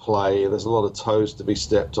at play. There's a lot of toes to be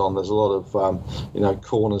stepped on. There's a lot of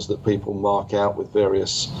corners that people mark out with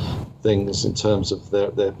various things in terms of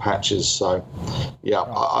their patches. So,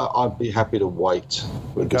 I'd be happy to wait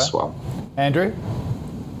with this one. Andrew?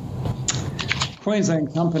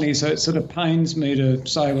 Queensland company, so it sort of pains me to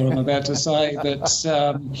say what I'm about to say, but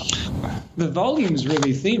the volume's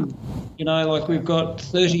really thin. We've got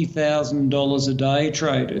 $30,000 a day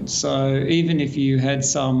traded. So even if you had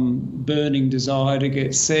some burning desire to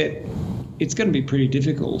get set, it's going to be pretty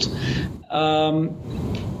difficult.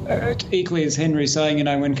 equally as Henry's saying,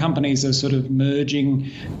 when companies are sort of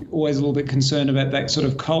merging, always a little bit concerned about that sort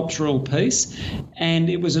of cultural piece. And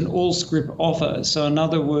it was an all-scrip offer. So in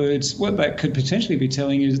other words, what that could potentially be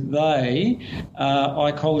telling is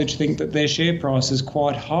iCollege think that their share price is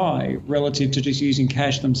quite high relative to just using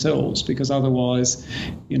cash themselves, because otherwise,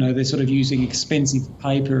 they're sort of using expensive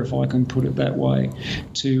paper, if I can put it that way,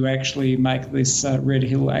 to actually make this Red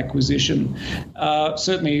Hill acquisition.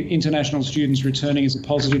 Certainly international students returning is a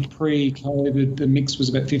positive. Pre-COVID, the mix was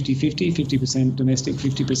about 50-50, 50% domestic,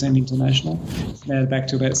 50% international. It's now back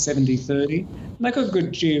to about 70-30. And they've got a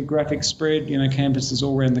good geographic spread, campuses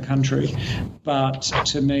all around the country. But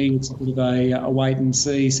to me, it's a bit of a wait and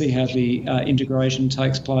see how the integration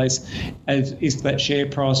takes place. If that share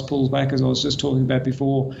price pulls back, as I was just talking about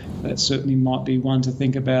before, that certainly might be one to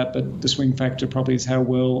think about. But the swing factor probably is how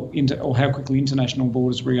quickly international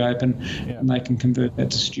borders reopen, and they can convert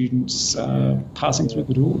that to students passing through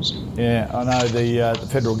the doors. Yeah, I know the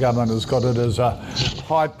federal government has got it as a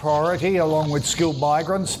high priority, along with skilled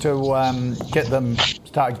migrants, to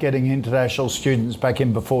start getting international students back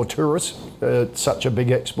in before tourists. It's such a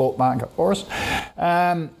big export market for us.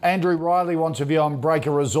 Andrew Riley wants a view on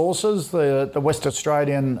Breaker Resources, the West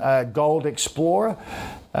Australian gold explorer,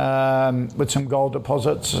 with some gold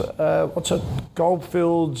deposits. What's it?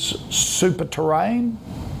 Goldfields Super Terrain?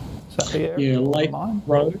 Is that the area? Yeah, Lake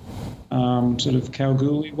Road. Sort of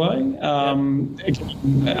Kalgoorlie way.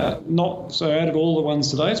 Not so out of all the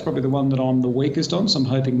ones today, it's probably the one that I'm the weakest on, so I'm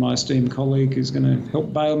hoping my esteemed colleague is going to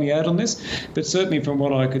help bail me out on this. But certainly from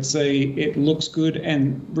what I could see, it looks good.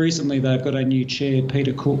 And recently they've got a new chair,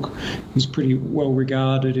 Peter Cook, who's pretty well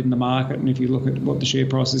regarded in the market. And if you look at what the share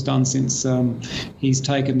price has done since he's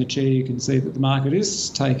taken the chair, you can see that the market is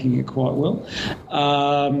taking it quite well.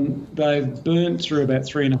 They've burnt through about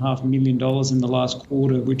 $3.5 million in the last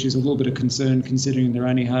quarter, which is a little bit of concern considering they're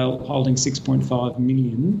only holding 6.5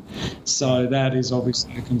 million. So that is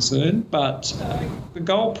obviously a concern. But the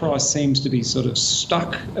gold price seems to be sort of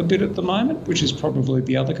stuck a bit at the moment, which is probably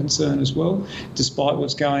the other concern as well, despite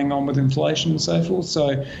what's going on with inflation and so forth.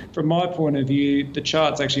 So from my point of view, the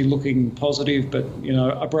chart's actually looking positive, but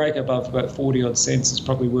a break above about 40 odd cents is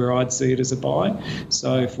probably where I'd see it as a buy.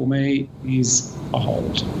 So for me, is a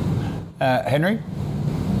hold. Henry?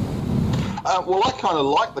 Well, I kind of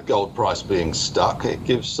like the gold price being stuck. It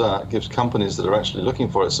gives companies that are actually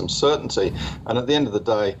looking for it some certainty. And at the end of the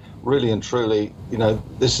day, really and truly,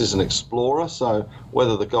 this is an explorer. So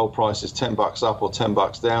whether the gold price is $10 up or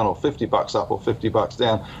 $10 down or $50 up or $50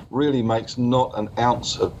 down really makes not an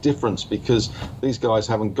ounce of difference, because these guys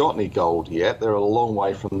haven't got any gold yet. They're a long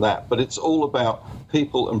way from that. But it's all about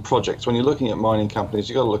people and projects. When you're looking at mining companies,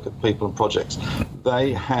 you've got to look at people and projects.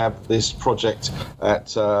 They have this project at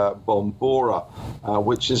Bombora,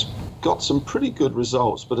 which has got some pretty good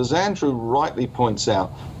results. But as Andrew rightly points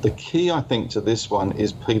out, the key, I think, to this one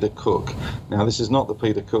is Peter Cook. Now, this is not the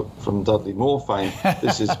Peter Cook from Dudley Moore fame.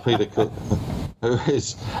 This is Peter Cook, who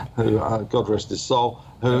God rest his soul,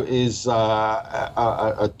 who is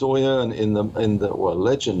a doyen in the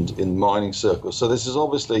legend in mining circles. So this is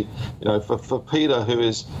obviously, for Peter, who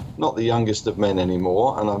is not the youngest of men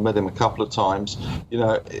anymore, and I've met him a couple of times,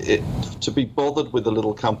 to be bothered with a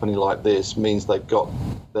little company like this means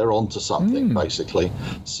they're onto something, basically.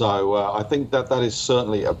 So I think that is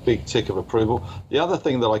certainly a big tick of approval. The other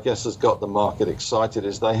thing that I guess has got the market excited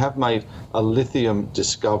is they have made a lithium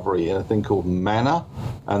discovery in a thing called Manna,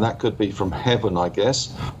 and that could be from heaven, I guess.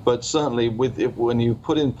 But certainly when you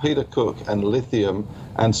put in Peter Cook and lithium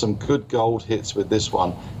and some good gold hits with this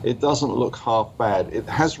one, it doesn't look half bad. It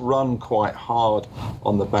has run quite hard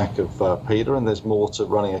on the back of Peter, and there's more to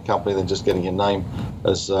running a company than just getting your name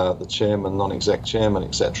as the chairman, non-exec chairman,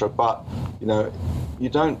 etc. But, you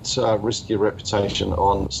don't risk your reputation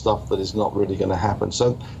on stuff that is not really going to happen.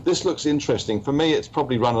 So this looks interesting. For me, it's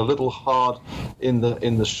probably run a little hard in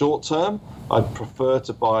the short term. I'd prefer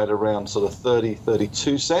to buy it around sort of 30,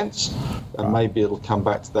 32 cents, and maybe it'll come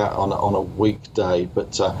back to that on a weekday.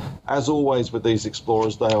 But as always with these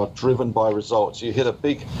explorers, they are driven by results. You hit a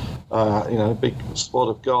big, big spot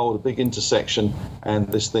of gold, a big intersection,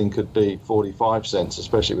 and this thing could be 45 cents,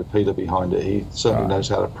 especially with Peter behind it. He certainly knows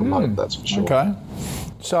how to promote, that's for sure. Okay.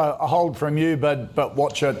 So a hold from you, but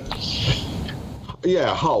watch it.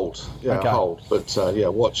 Yeah, hold. Yeah, okay. Hold. But,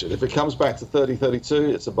 watch it. If it comes back to 30,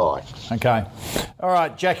 32, it's a buy. Okay. All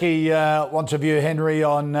right, Jackie wants a view, Henry,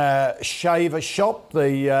 on Shaver Shop.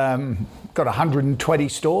 Got 120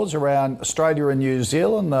 stores around Australia and New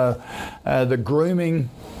Zealand. The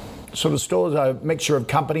grooming sort of stores, a mixture of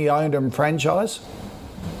company-owned and franchise.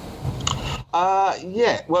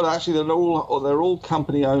 Yeah. Well, actually, they're all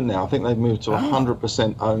company owned now. I think they've moved to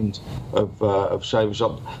 100% owned of Shaver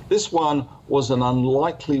Shop. This one was an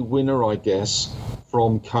unlikely winner, I guess,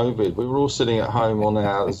 from COVID. We were all sitting at home on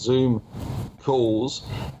our Zoom calls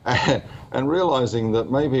and realizing that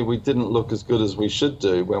maybe we didn't look as good as we should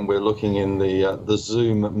do when we're looking in the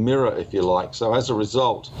Zoom mirror, if you like. So as a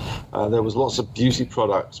result, there was lots of beauty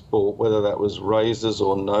products bought, whether that was razors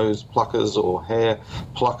or nose pluckers or hair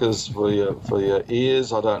pluckers for your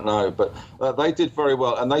ears, I don't know. But they did very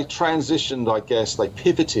well, and they transitioned, I guess, they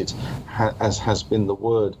pivoted, as has been the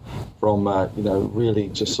word, from really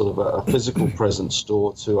just sort of a physical presence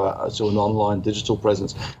store to an online digital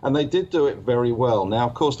presence, and they did do it very well. Now,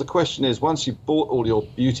 of course, the question is, once you've bought all your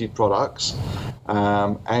beauty products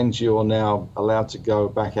and you're now allowed to go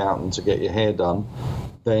back out and to get your hair done,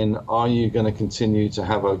 then are you going to continue to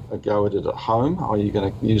have a go at it at home? Are you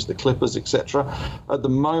going to use the clippers, etc.? At the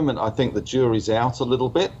moment, I think the jury's out a little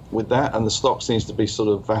bit with that, and the stock seems to be sort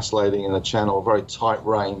of vacillating in a channel, a very tight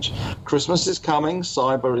range. Christmas is coming, the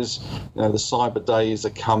Cyber Days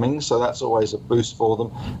are coming, so that's always a boost for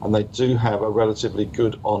them, and they do have a relatively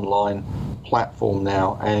good online platform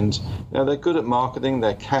now, and they're good at marketing,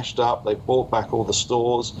 they're cashed up, they've bought back all the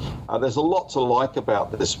stores. There's a lot to like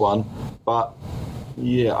about this one, but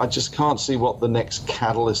yeah, I just can't see what the next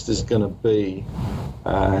catalyst is going to be,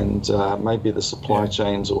 and maybe the supply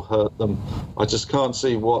chains will hurt them. I just can't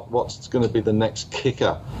see what's going to be the next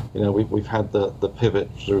kicker. We've had the pivot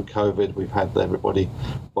through COVID. We've had everybody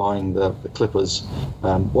buying the clippers.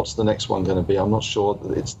 What's the next one going to be? I'm not sure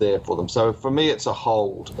that it's there for them. So for me, it's a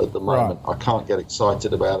hold at the moment. Right. I can't get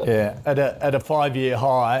excited about it. Yeah, at a 5-year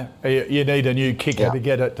high, you need a new kicker to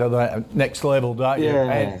get it to the next level, don't you?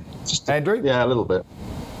 Andrew? Yeah, a little bit.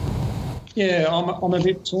 Yeah, I'm a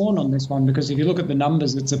bit torn on this one, because if you look at the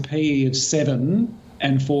numbers, it's a PE of 7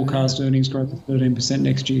 and forecast earnings growth of 13%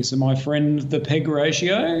 next year. So my friend, the PEG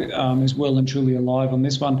ratio, is well and truly alive on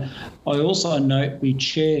this one. I also note the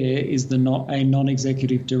chair is a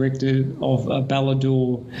non-executive director of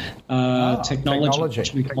Ballador Technology,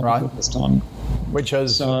 which we come up this time. Which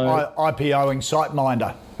is IPOing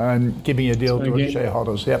SiteMinder and giving a deal to its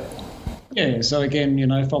shareholders. Yep. Yeah, so again,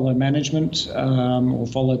 follow management or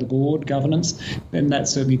follow the board governance, then that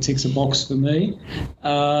certainly ticks a box for me.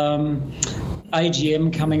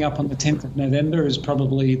 AGM coming up on the 10th of November is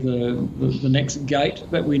probably the next gate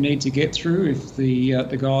that we need to get through. If the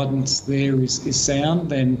guidance there is sound,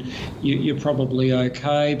 then you're probably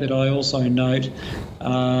okay. But I also note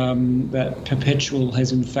that Perpetual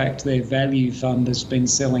has, in fact, their value fund has been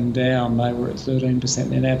selling down. They were at 13%,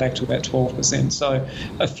 they're now back to about 12%. So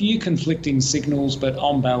a few conflicting signals, but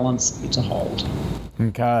on balance, it's a hold.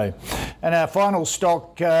 Okay. And our final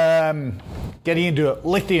stock, getting into it,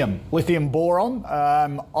 lithium boron,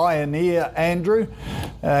 Ioneer, Andrew,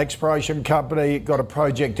 exploration company, got a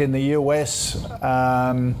project in the US,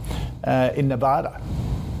 in Nevada.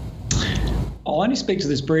 I'll only speak to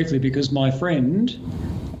this briefly because my friend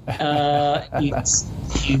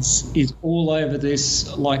is all over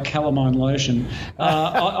this like calamine lotion.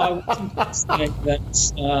 I wouldn't say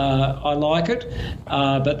that I like it,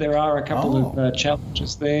 but there are a couple of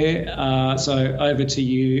challenges there. So over to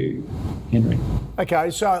you, Henry.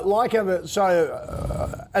 Okay, so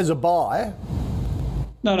as a buy.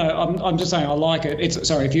 No, I'm just saying I like it.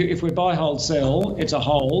 If we buy, hold, sell, it's a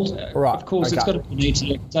hold. Right. Of course, It's got to be an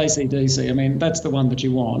ETF. It's AC/DC. I mean, that's the one that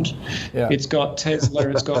you want. Yeah. It's got Tesla.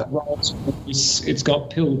 It's got Rolls-Royce. It's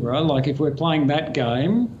got Pilbara. Like if we're playing that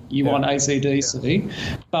game, you want AC/DC.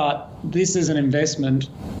 But this is an investment.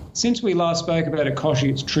 Since we last spoke about Akoshi,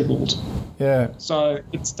 it's tripled. Yeah. So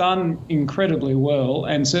it's done incredibly well,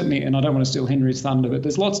 and certainly, and I don't want to steal Henry's thunder, but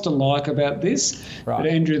there's lots to like about this. Right. But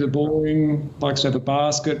Andrew, the boring, likes to have a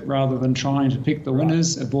basket rather than trying to pick the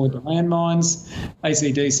winners, avoid the landmines.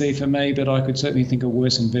 AC/DC for me, but I could certainly think of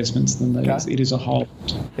worse investments than these. Okay. It is a hold.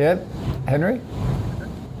 Yeah. Henry?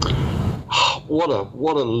 What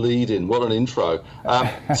a lead-in, what an intro.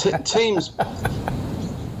 Teams...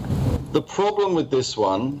 The problem with this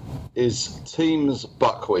one is Teams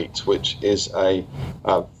buckwheat, which is a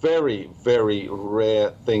very, very rare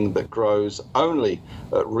thing that grows only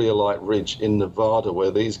at Rhyolite Ridge in Nevada,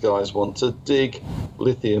 where these guys want to dig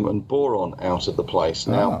lithium and boron out of the place.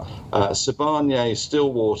 Now,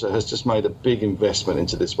 Sibanye-Stillwater has just made a big investment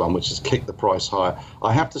into this one, which has kicked the price higher.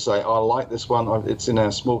 I have to say, I like this one. It's in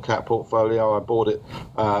our small cap portfolio. I bought it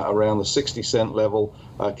around the 60-cent level,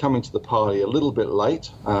 coming to the party a little bit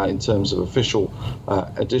late in terms of official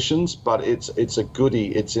additions, but it's a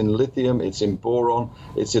goodie. It's in lithium, it's in boron,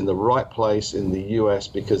 it's in the right place in the US,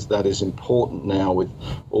 because that is important now with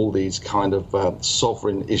all these kind of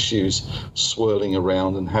sovereign issues swirling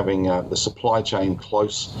around, and having the supply chain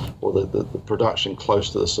close, or the production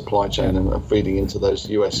close to the supply chain, and feeding into those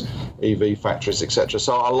US EV factories, etc.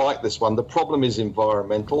 So I like this one. The problem is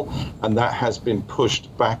environmental, and that has been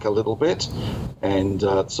pushed back a little bit, and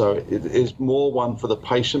so it is more one for the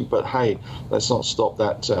patient. But hey, let's not stop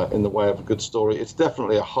that in the way of a good story. It's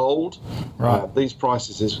definitely a hold. Right. These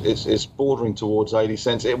prices is bordering towards 80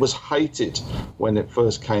 cents. It was hated when it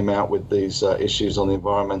first came out with these issues on the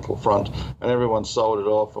environmental front, and everyone sold it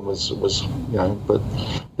off and was but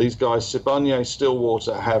these guys,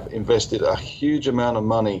 Sibanye-Stillwater, have invested a huge amount of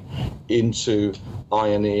money into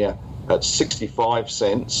Ioneer at 65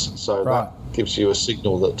 cents. So that gives you a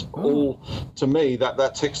signal that to me,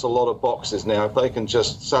 that ticks a lot of boxes. Now, if they can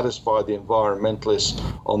just satisfy the environmentalists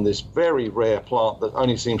on this very rare plant that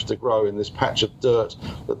only seems to grow in this patch of dirt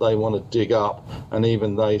that they want to dig up, and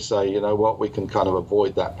even they say, you know what, we can kind of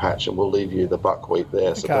avoid that patch and we'll leave you the buckwheat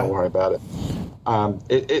there, so don't worry about it.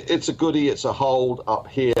 It's a goodie. It's a hold up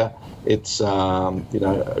here. It's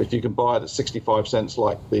if you can buy it at 65 cents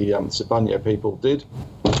like the Sibanye people did,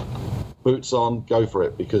 boots on, go for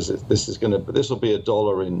it, because this will be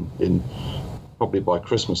 $1 in probably by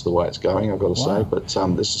Christmas, the way it's going, I've got to say. But this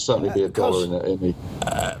will certainly be $1 in the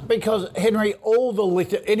because, Henry, all the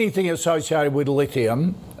lithium, anything associated with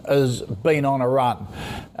lithium has been on a run.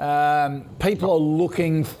 People are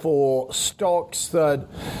looking for stocks that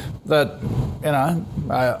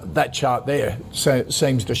chart there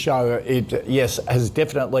seems to show it, yes, has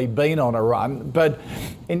definitely been on a run. But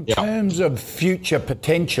in terms of future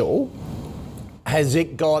potential, has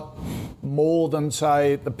it got more than,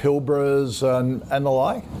 say, the Pilbras and the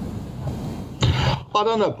like? I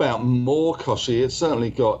don't know about more, Koshy. It's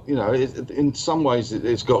certainly got, in some ways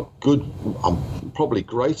it's got good, probably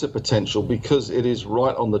greater potential, because it is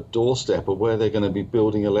right on the doorstep of where they're going to be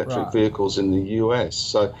building electric vehicles in the US.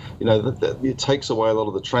 So, it takes away a lot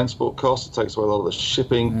of the transport costs, it takes away a lot of the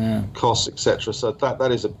shipping costs, etc. So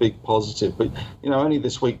that is a big positive. But, only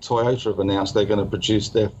this week Toyota have announced they're going to produce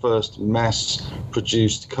their first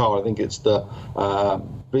mass-produced car. I think it's the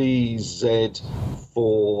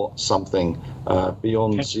BZ4 something,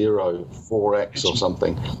 Beyond Zero 4X or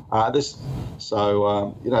something.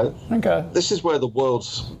 This is where the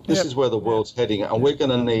world's heading, and we're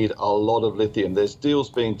going to need a lot of lithium. There's deals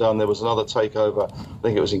being done. There was another takeover, I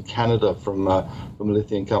think it was in Canada, from a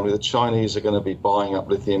lithium company. The Chinese are going to be buying up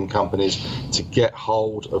lithium companies to get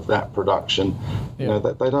hold of that production.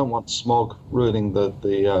 They don't want smog ruining the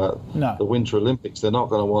Winter Olympics. They're not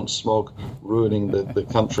going to want smog ruining the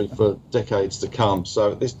country for decades to come.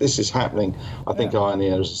 So this is happening. I think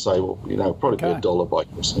Ioneer, as I say, will probably be $1 by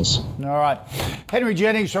Christmas. All right. Henry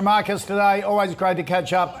Jennings from Marcus today. Always great to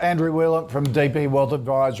catch up. Andrew Whelan from DP Wealth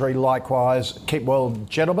Advisory, likewise. Keep well,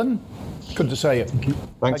 gentlemen. Good to see you.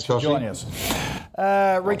 Thanks for joining us.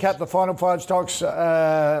 Recap the final five stocks.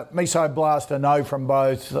 Meso Blast, a no from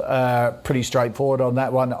both. Pretty straightforward on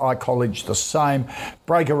that one. iCollege the same.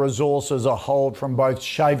 Breaker Resources a hold from both.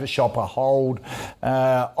 Shaver Shop a hold.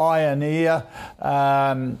 Ioneer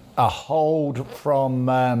a hold from,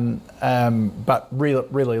 but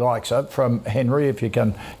really likes it from Henry. If you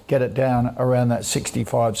can get it down around that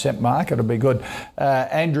 65 cent mark, it'll be good.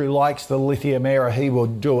 Andrew likes the lithium era. He will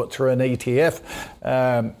do it through an ETF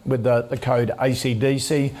with the code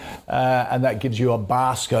ACDC, and that gives you a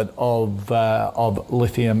basket of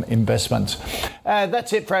lithium investments.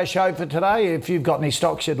 That's it for our show for today. If you've got any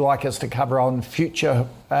stocks you'd like us to cover on future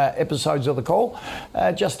episodes of The Call,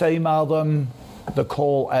 just email them,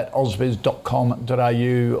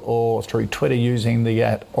 thecall@ausbiz.com.au, or through Twitter using the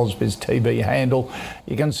 @AusbizTV handle.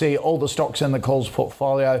 You can see all the stocks in the Call's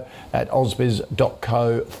portfolio at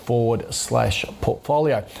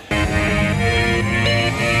ausbiz.co/portfolio.